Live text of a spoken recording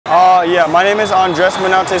Yeah, my name is Andres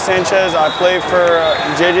Manaute-Sanchez. I play for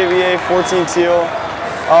JJVA 14 Teal,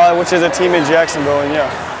 which is a team in Jacksonville, and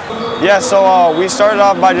yeah. So we started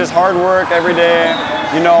off by just hard work every day.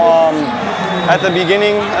 You know, at the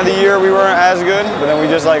beginning of the year we weren't as good, but then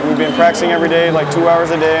we've been practicing every day, like 2 hours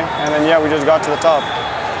a day, and then yeah, we just got to the top.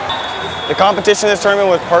 The competition this tournament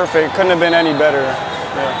was perfect. Couldn't have been any better.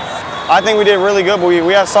 Yeah. I think we did really good, but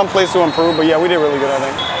we have some place to improve, but yeah, we did really good, I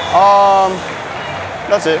think.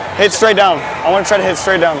 That's it. Hit straight down. I want to try to hit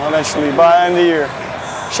straight down eventually by the end of the year.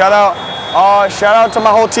 Shout out to my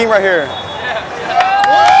whole team right here.